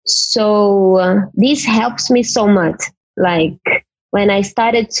 So this helps me so much. Like when I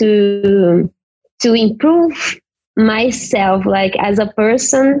started to improve myself, like as a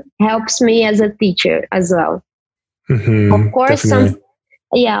person, helps me as a teacher as well. Mm-hmm, of course,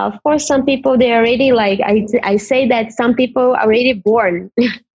 some people, they already like I say that some people are already born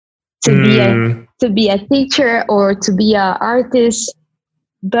to be a teacher or to be an artist.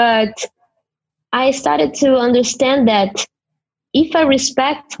 But I started to understand that if I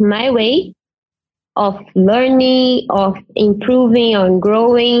respect my way of learning, of improving, or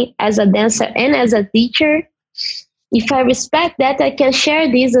growing as a dancer and as a teacher, if I respect that, I can share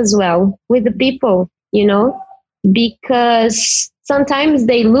this as well with the people, because sometimes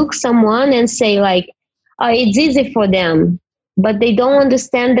they look someone and say like, oh, it's easy for them, but they don't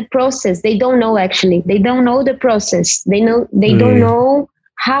understand the process. They don't know, actually. They don't know the process. They don't know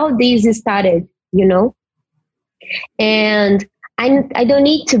how this started, And I don't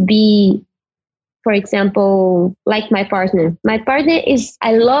need to be, for example, like my partner. My partner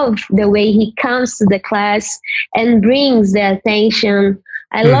I love the way he comes to the class and brings the attention.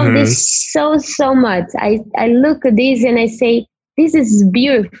 I love this so, so much. I look at this and I say, this is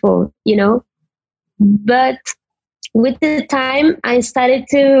beautiful, But with the time, I started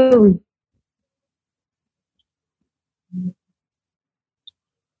to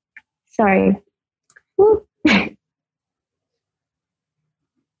sorry.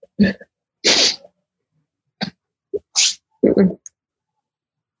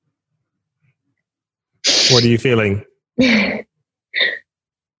 What are you feeling?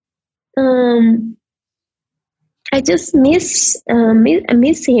 I just miss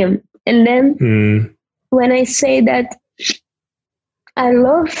him. And then when I say that I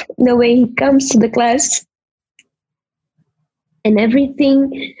love the way he comes to the class and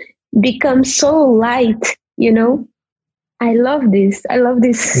everything becomes so light, I love this. I love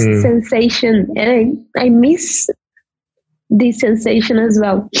this sensation, and I miss this sensation as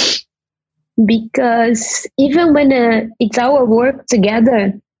well. Because even when it's our work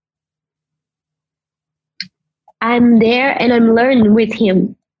together, I'm there and I'm learning with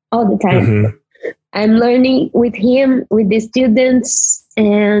him all the time. I'm learning with him, with the students,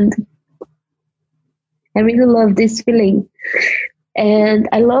 and I really love this feeling. And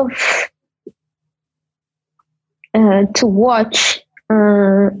I love to watch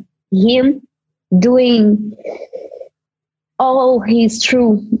him doing all he's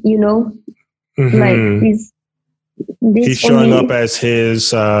true, Like this he's showing up as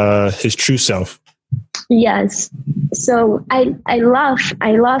his true self. Yes. So I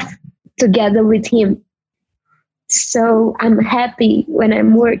love together with him. So I'm happy when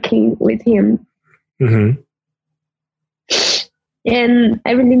I'm working with him. And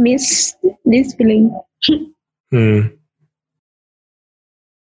I really miss this feeling.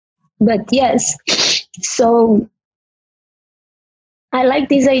 But yes, so I like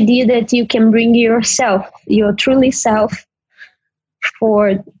this idea that you can bring yourself, your truly self,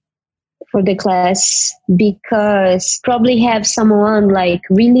 for for the class because probably have someone like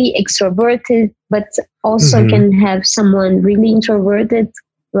really extroverted, but also can have someone really introverted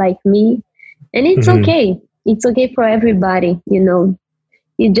like me. And it's okay. It's okay for everybody, you know.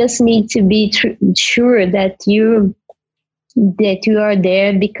 You just need to be sure that you are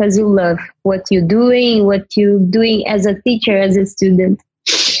there because you love what you're doing as a teacher, as a student.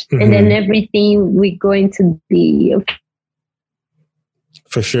 And then everything we're going to be okay.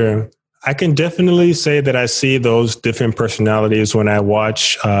 For sure. I can definitely say that I see those different personalities when I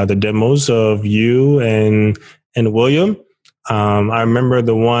watch the demos of you and William. I remember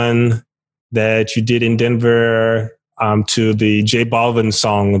the one that you did in Denver to the J Balvin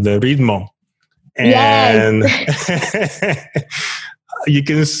song, the Ritmo. And yes. You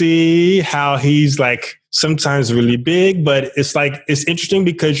can see how he's like sometimes really big, but it's interesting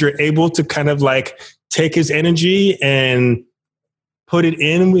because you're able to kind of like take his energy and put it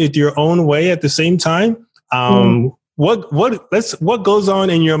in with your own way at the same time. What goes on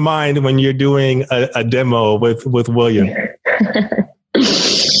in your mind when you're doing a demo with William?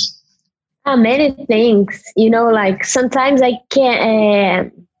 Many things, you know, like sometimes I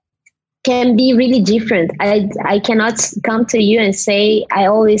can be really different. I cannot come to you and say I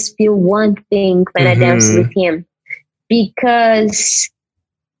always feel one thing when I dance with him, because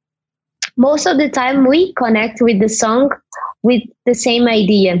most of the time we connect with the song with the same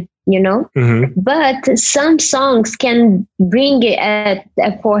idea, you know. But some songs can bring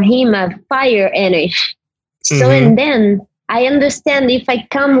for him a fire energy. So and then I understand if I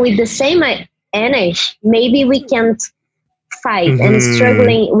come with the same energy, maybe we can't fight and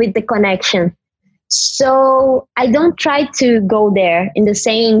struggling with the connection. So I don't try to go there in the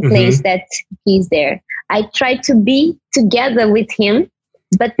same place that he's there. I try to be together with him,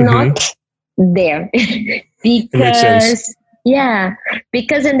 but not there. Because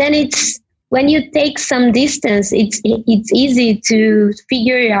and then it's when you take some distance, it's easy to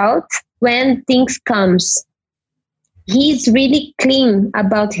figure out when things comes. He's really clean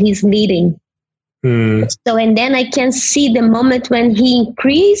about his leading. So, and then I can see the moment when he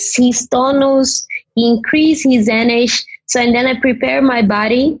increase his tonus, he increase his energy. So, and then I prepare my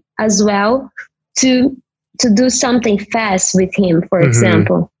body as well to do something fast with him, for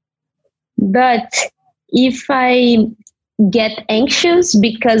example. But if I get anxious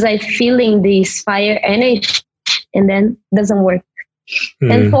because I'm feeling this fire energy, and then doesn't work.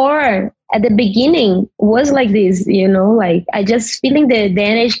 And at the beginning was like this, you know, like I just feeling the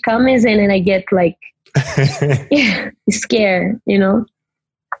energy comes in and I get like scared, you know.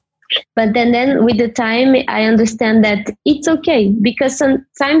 But then with the time, I understand that it's okay because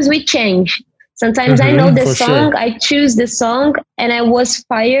sometimes we change. Sometimes I know the song, I choose the song and I was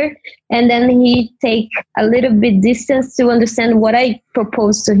fire. And then he take a little bit distance to understand what I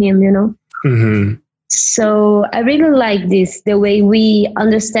proposed to him, you know. So I really like this, the way we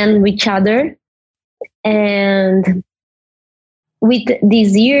understand each other. And with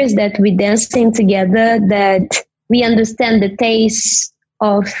these years that we dancing together, that we understand the taste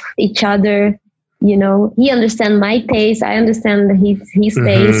of each other. You know, he understands my taste. I understand his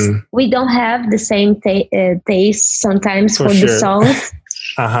taste. We don't have the same taste sometimes for the songs.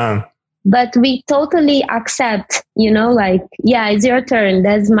 But we totally accept, you know, like, yeah, it's your turn.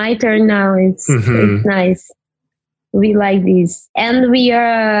 That's my turn now. It's nice. We like this. And we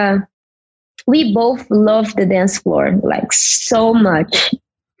both love the dance floor, like so much.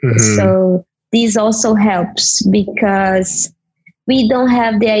 So this also helps because we don't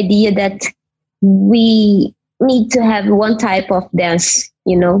have the idea that we need to have one type of dance,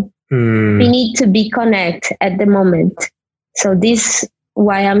 you know. We need to be connect at the moment. So this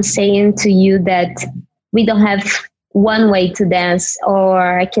why I'm saying to you that we don't have one way to dance,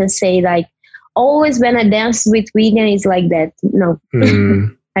 or I can say like always when I dance with William is like that. No,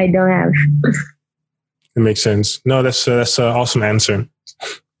 I don't have. It makes sense. No, that's an awesome answer.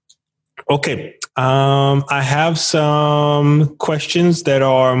 Okay. I have some questions that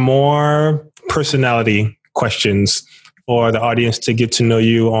are more personality questions for the audience to get to know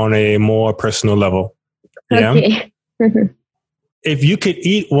you on a more personal level. Yeah. Okay. If you could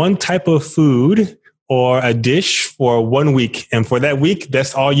eat one type of food or a dish for 1 week, and for that week,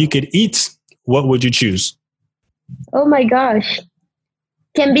 that's all you could eat, what would you choose? Oh my gosh.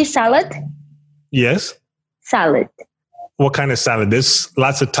 Can be salad? Yes. Salad. What kind of salad? There's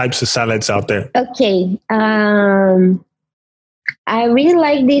lots of types of salads out there. Okay. I really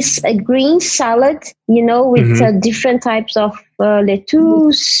like this green salad, you know, with different types of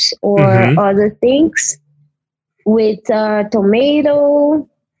lettuce or other things, with tomato.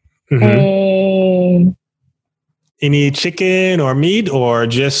 Is Any chicken or meat or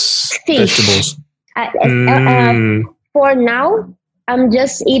just Fish. vegetables? For now, I'm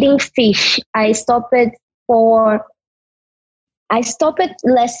just eating fish. I stopped it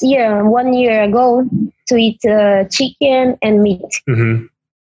last year, 1 year ago, to eat chicken and meat. Mm-hmm.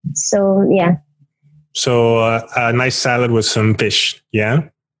 So, yeah. So a nice salad with some fish. Yeah.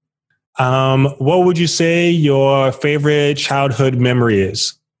 What would you say your favorite childhood memory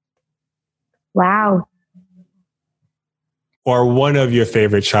is? Wow. Or one of your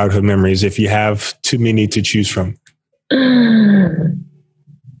favorite childhood memories, if you have too many to choose from?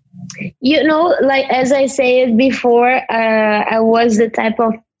 You know, like as I said before, I was the type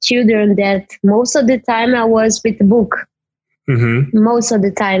of children that most of the time I was with the book. Mm-hmm. Most of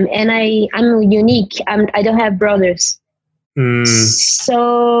the time, and I'm unique. I don't have brothers.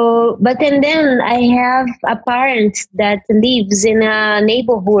 So, but then I have a parent that lives in a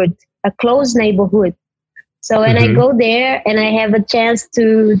neighborhood, a close neighborhood. So when I go there and I have a chance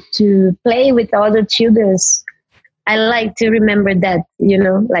to play with other children, I like to remember that, you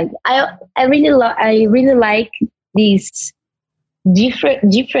know, like I really like these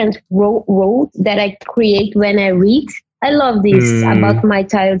different road that I create when I read. I love this about my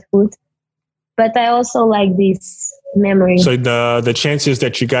childhood, but I also like this memory. So the chances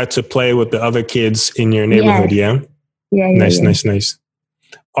that you got to play with the other kids in your neighborhood, yes. Yeah. Nice.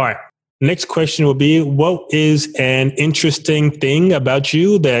 All right. Next question will be, what is an interesting thing about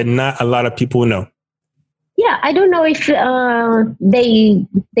you that not a lot of people know? Yeah, I don't know if they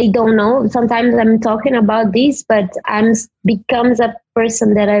don't know. Sometimes I'm talking about this, but I'm becomes a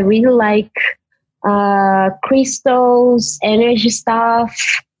person that I really like crystals, energy stuff,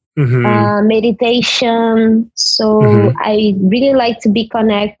 meditation. So I really like to be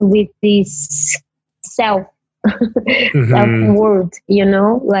connected with this self world, you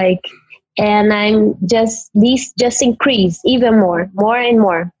know, like, and I'm just increase even more and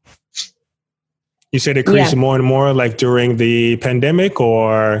more. You said it increased more and more, like during the pandemic,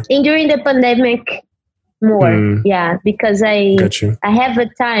 or during the pandemic more. Yeah, because I have a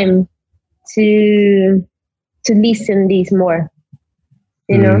time to listen this more,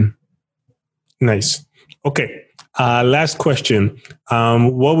 you know. Nice. Okay. Last question.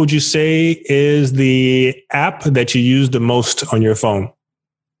 What would you say is the app that you use the most on your phone?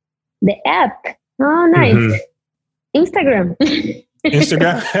 The app? Oh, nice. Instagram.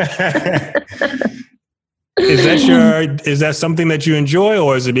 Instagram? Is that something that you enjoy,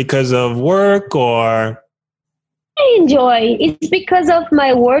 or is it because of work, or? I enjoy. It's because of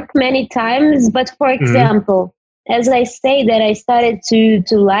my work many times, but for example, as I say that I started to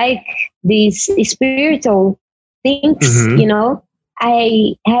like these spiritual things, you know,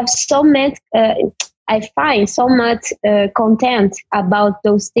 I have so much, I find so much content about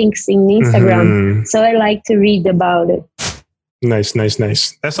those things in Instagram. So I like to read about it. Nice.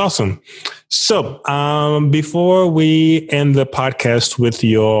 That's awesome. So, before we end the podcast with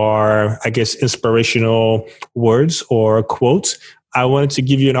your, I guess, inspirational words or quotes, I wanted to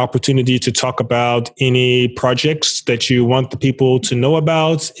give you an opportunity to talk about any projects that you want the people to know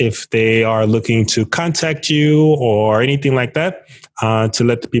about, if they are looking to contact you or anything like that, to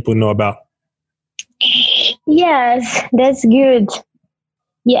let the people know about. Yes, that's good.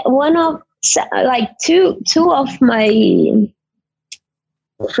 Yeah, one of two of my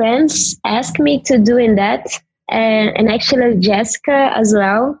friends asked me to doing that, and actually Jessica as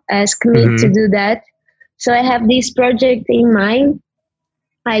well asked me to do that. So I have this project in mind.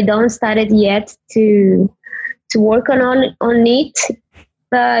 I don't started yet to work on it,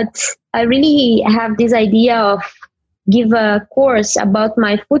 but I really have this idea of give a course about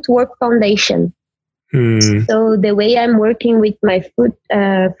my footwork foundation. So the way I'm working with my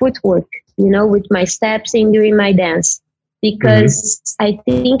footwork, you know, with my steps in doing my dance. Because I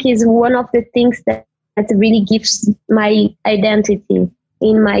think is one of the things that really gives my identity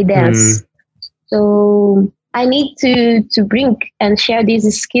in my dance. So I need to bring and share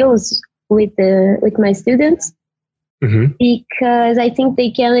these skills with my students, because I think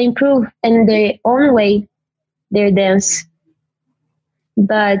they can improve in their own way their dance.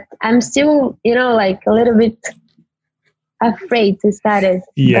 But I'm still, you know, like a little bit afraid to start it.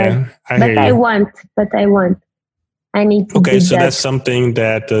 Yeah, but I want. I need to do so that. that's something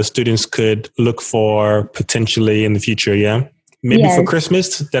that the students could look for potentially in the future, yeah? Maybe for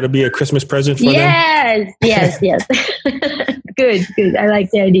Christmas? That'll be a Christmas present for them? Yes. Good. I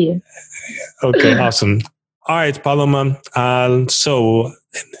like the idea. Okay, awesome. All right, Paloma. So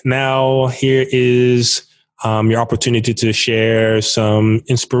now here is your opportunity to share some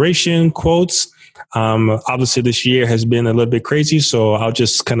inspiration quotes. Obviously, this year has been a little bit crazy, so I'll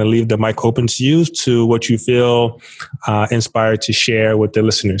just kind of leave the mic open to you to what you feel inspired to share with the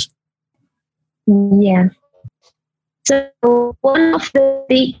listeners. Yeah. So one of the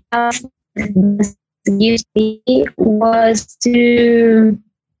big tasks that gives me was to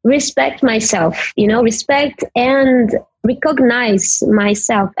respect myself, respect and recognize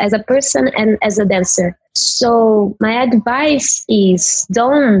myself as a person and as a dancer. So my advice is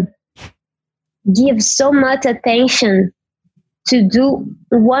don't give so much attention to do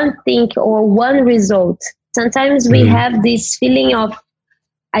one thing or one result. Sometimes we have this feeling of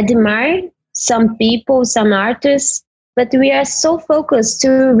admire some people, some artists, but we are so focused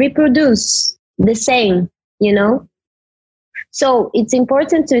to reproduce the same, So it's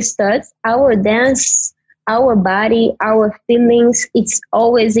important to study our dance, our body, our feelings. It's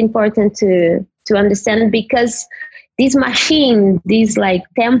always important to understand, because this machine, this like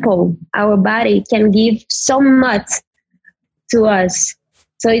temple, our body can give so much to us.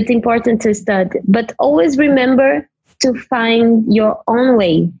 So it's important to study, but always remember to find your own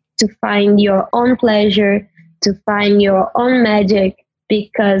way, to find your own pleasure, to find your own magic,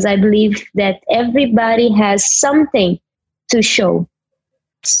 because I believe that everybody has something to show.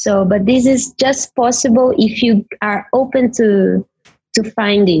 So, but this is just possible if you are open to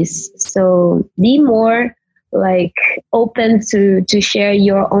find this. So be more like open to share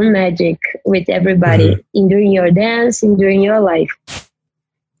your own magic with everybody during your dance and during your life.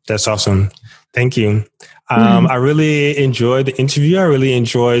 That's awesome. Thank you. I really enjoyed the interview. I really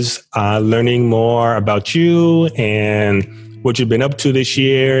enjoyed learning more about you and what you've been up to this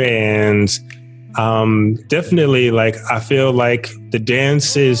year. And definitely, I feel like the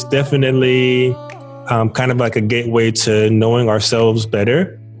dance is definitely kind of like a gateway to knowing ourselves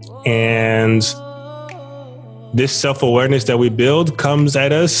better. And this self-awareness that we build comes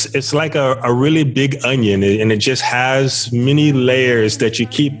at us. It's like a really big onion, and it just has many layers that you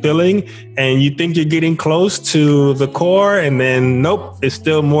keep peeling, and you think you're getting close to the core, and then nope, it's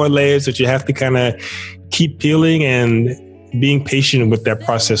still more layers that you have to kind of keep peeling, and being patient with that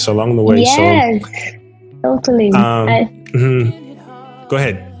process along the way. Yes, totally. Go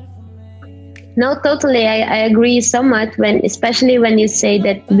ahead. No, totally. I agree so much, especially when you say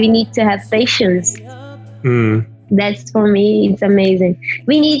that we need to have patience. That's, for me, it's amazing.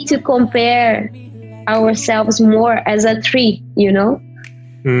 We need to compare ourselves more as a tree, You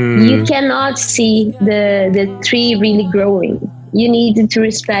cannot see the tree really growing. You need to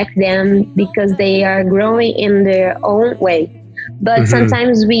respect them because they are growing in their own way. But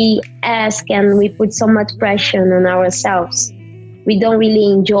sometimes we ask and we put so much pressure on ourselves. We don't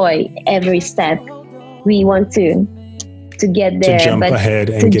really enjoy every step. We want to get there, to jump ahead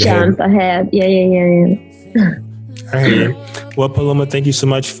and get ahead. Yeah. All right. Well, Paloma, thank you so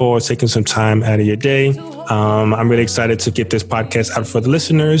much for taking some time out of your day. I'm really excited to get this podcast out for the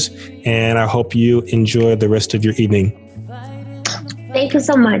listeners, and I hope you enjoy the rest of your evening. Thank you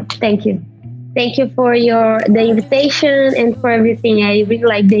so much. Thank you. Thank you for the invitation and for everything. I really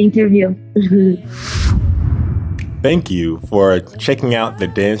like the interview. Thank you for checking out the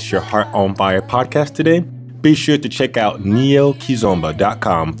Dance Your Heart on Fire podcast today. Be sure to check out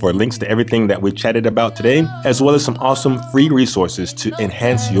neokizomba.com for links to everything that we chatted about today, as well as some awesome free resources to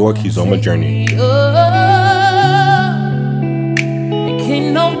enhance your Kizomba journey.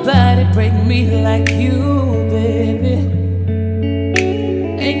 Can't nobody break me like you, baby.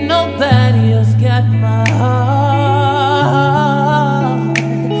 Ain't nobody else got my heart.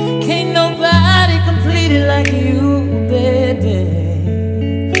 Can't nobody complete it like you, baby.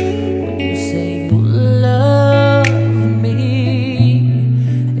 When you say you love me,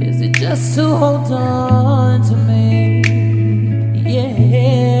 is it just to hold on to me?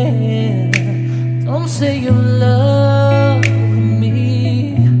 Yeah. Don't say you